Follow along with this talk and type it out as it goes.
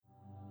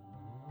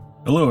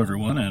Hello,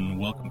 everyone, and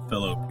welcome,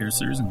 fellow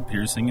piercers and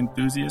piercing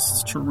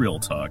enthusiasts, to Real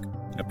Talk,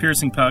 a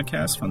piercing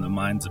podcast from the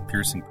minds of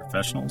piercing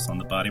professionals on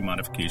the body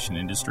modification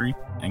industry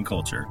and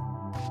culture.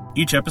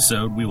 Each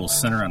episode, we will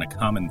center on a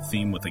common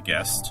theme with a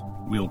guest.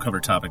 We will cover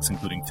topics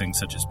including things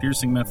such as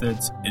piercing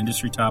methods,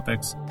 industry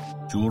topics,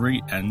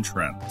 jewelry, and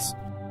trends.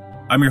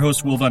 I'm your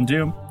host, Will Von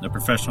Doom, a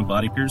professional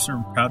body piercer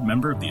and proud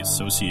member of the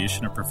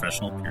Association of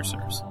Professional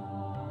Piercers.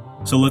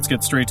 So let's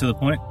get straight to the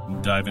point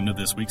and dive into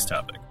this week's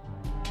topic.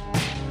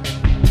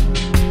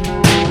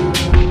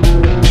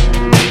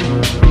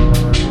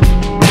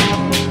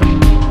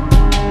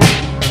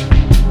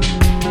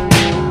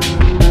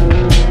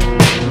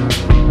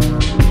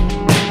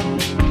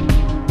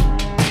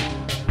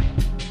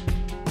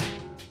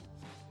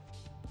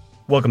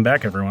 Welcome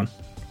back, everyone.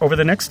 Over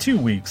the next 2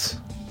 weeks,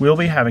 we'll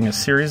be having a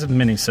series of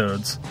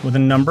minisodes with a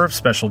number of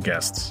special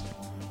guests.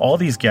 All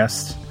these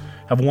guests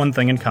have one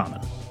thing in common.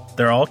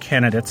 They're all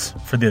candidates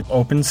for the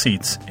open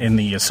seats in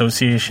the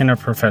Association of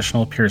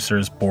Professional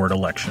Piercers board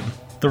election.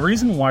 The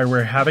reason why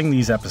we're having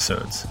these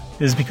episodes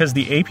is because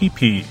the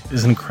APP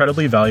is an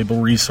incredibly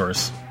valuable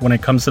resource when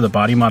it comes to the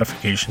body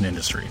modification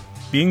industry.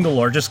 Being the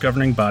largest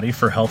governing body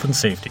for health and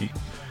safety,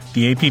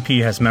 the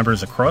APP has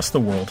members across the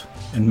world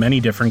in many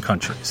different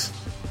countries,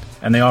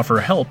 and they offer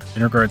help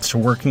in regards to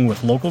working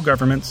with local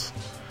governments,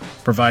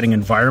 providing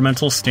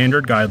environmental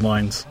standard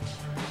guidelines,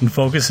 and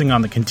focusing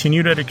on the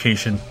continued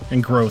education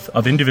and growth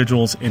of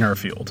individuals in our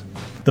field.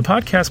 The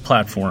podcast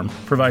platform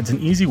provides an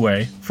easy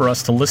way for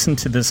us to listen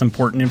to this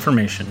important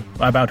information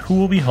about who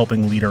will be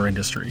helping lead our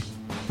industry.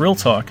 Real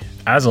Talk,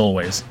 as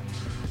always,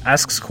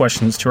 asks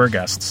questions to our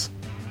guests.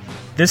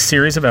 This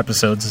series of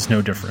episodes is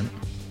no different.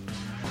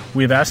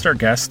 We have asked our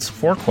guests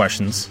 4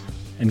 questions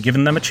and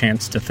given them a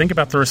chance to think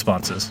about the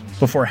responses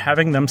before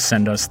having them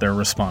send us their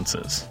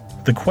responses.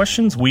 The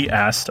questions we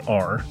asked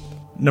are: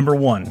 Number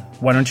 1,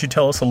 why don't you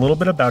tell us a little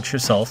bit about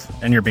yourself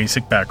and your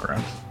basic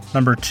background?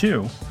 Number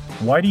 2,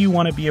 why do you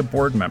want to be a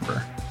board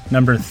member?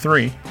 Number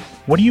 3,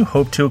 what do you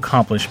hope to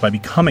accomplish by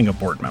becoming a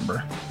board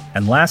member?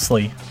 And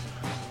lastly,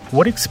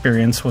 what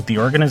experience with the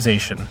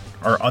organization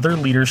or other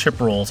leadership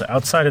roles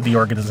outside of the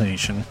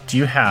organization do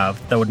you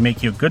have that would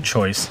make you a good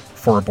choice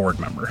for a board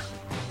member?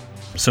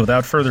 So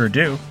without further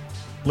ado,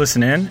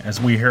 listen in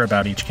as we hear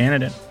about each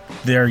candidate,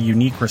 their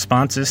unique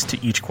responses to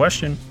each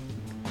question,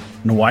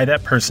 and why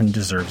that person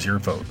deserves your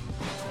vote.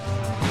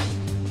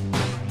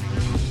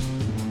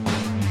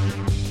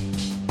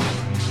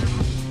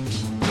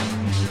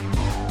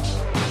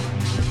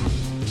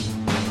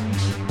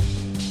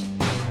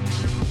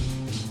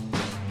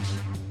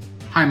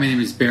 Hi, my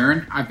name is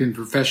Baron. I've been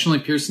professionally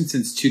piercing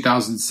since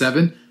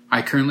 2007.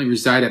 I currently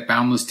reside at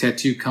Boundless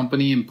Tattoo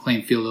Company in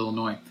Plainfield,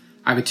 Illinois.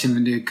 I've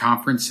attended a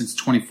conference since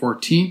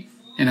 2014,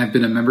 and I've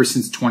been a member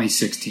since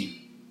 2016.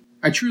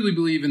 I truly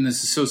believe in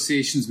this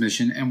association's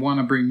mission and want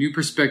to bring new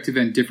perspective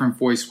and different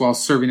voice while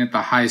serving at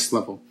the highest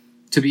level,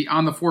 to be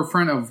on the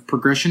forefront of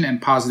progression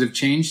and positive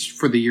change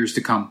for the years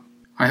to come.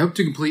 I hope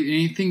to complete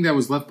anything that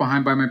was left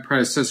behind by my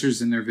predecessors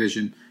in their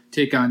vision,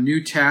 take on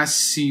new tasks,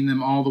 seeing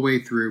them all the way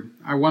through.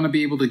 I want to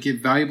be able to give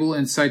valuable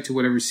insight to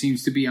whatever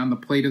seems to be on the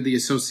plate of the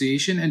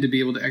association and to be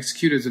able to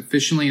execute as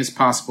efficiently as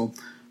possible.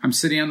 I'm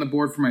sitting on the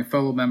board for my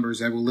fellow members.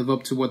 I will live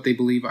up to what they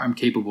believe I'm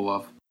capable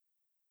of.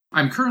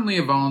 I'm currently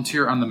a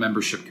volunteer on the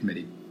membership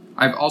committee.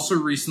 I've also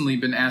recently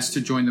been asked to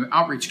join the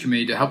outreach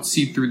committee to help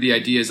see through the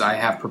ideas I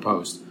have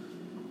proposed.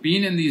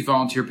 Being in these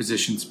volunteer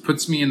positions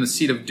puts me in the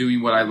seat of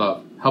doing what I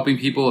love, helping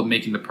people and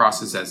making the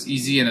process as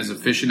easy and as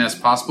efficient as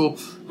possible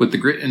with the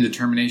grit and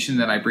determination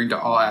that I bring to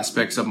all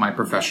aspects of my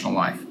professional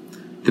life.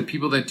 The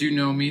people that do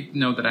know me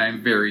know that I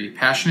am very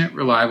passionate,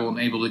 reliable, and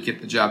able to get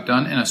the job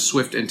done in a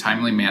swift and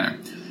timely manner.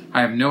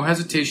 I have no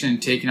hesitation in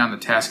taking on the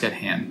task at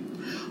hand.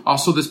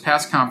 Also, this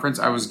past conference,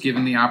 I was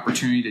given the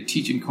opportunity to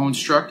teach and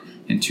co-instruct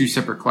in 2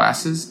 separate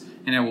classes,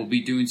 and I will be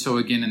doing so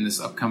again in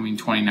this upcoming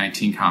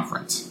 2019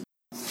 conference.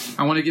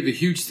 I want to give a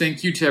huge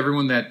thank you to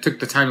everyone that took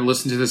the time to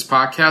listen to this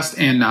podcast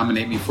and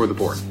nominate me for the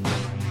board.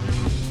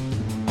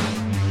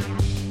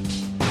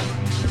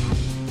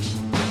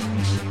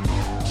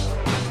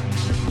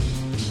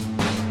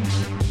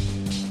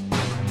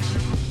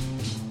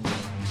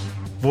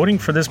 Voting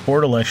for this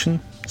board election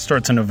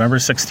starts on November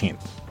 16th.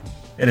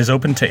 It is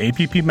open to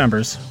APP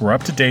members who are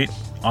up to date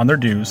on their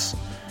dues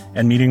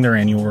and meeting their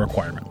annual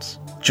requirements.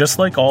 Just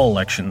like all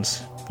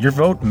elections, your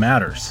vote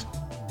matters.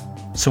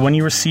 So when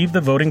you receive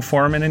the voting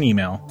form in an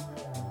email,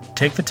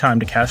 take the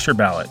time to cast your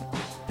ballot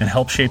and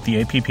help shape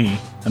the APP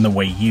in the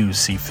way you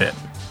see fit.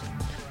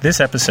 This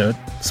episode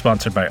is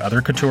sponsored by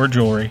Other Couture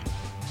Jewelry,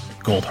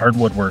 Gold Hard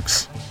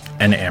Woodworks,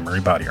 and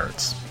Amory Body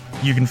Arts.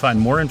 You can find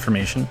more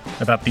information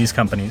about these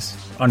companies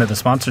under the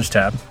Sponsors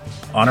tab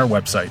on our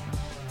website,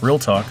 Real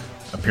Talk,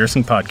 a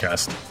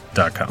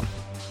piercingpodcast.com.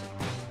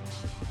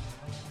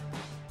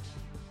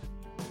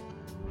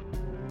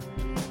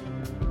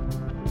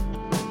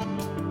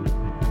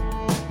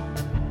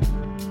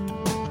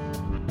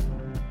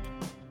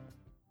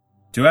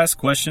 To ask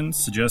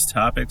questions, suggest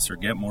topics, or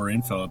get more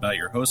info about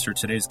your host or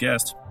today's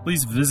guest,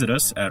 please visit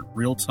us at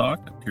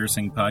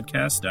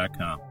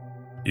realtalk@piercingpodcast.com.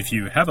 If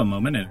you have a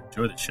moment and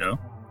enjoy the show,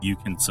 you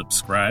can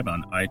subscribe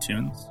on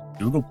iTunes,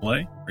 Google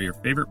Play, or your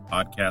favorite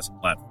podcast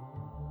platform.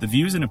 The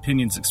views and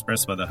opinions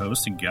expressed by the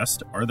host and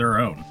guest are their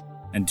own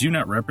and do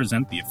not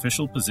represent the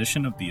official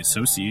position of the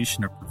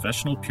Association of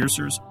Professional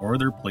Piercers or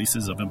their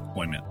places of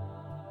employment.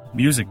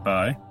 Music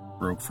by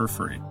Broke for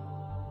Free.